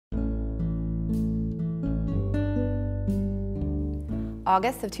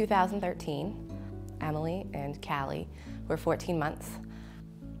August of 2013, Emily and Callie were 14 months.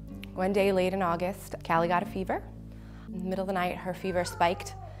 One day late in August, Callie got a fever. In the middle of the night, her fever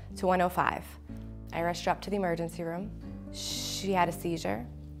spiked to 105. I rushed her up to the emergency room. She had a seizure,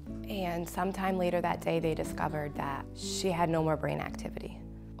 and sometime later that day, they discovered that she had no more brain activity.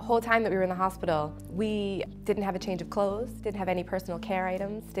 The whole time that we were in the hospital, we didn't have a change of clothes, didn't have any personal care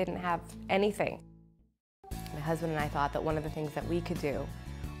items, didn't have anything. My husband and I thought that one of the things that we could do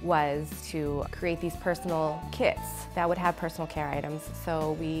was to create these personal kits that would have personal care items.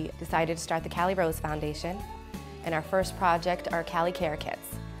 So we decided to start the Callie Rose Foundation, and our first project are Callie Care Kits.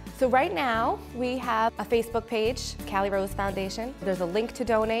 So right now we have a Facebook page, Callie Rose Foundation. There's a link to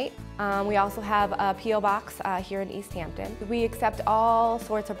donate. We also have a P.O. box here in East Hampton. We accept all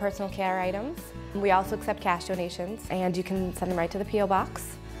sorts of personal care items. We also accept cash donations, and you can send them right to the P.O.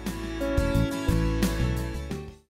 box.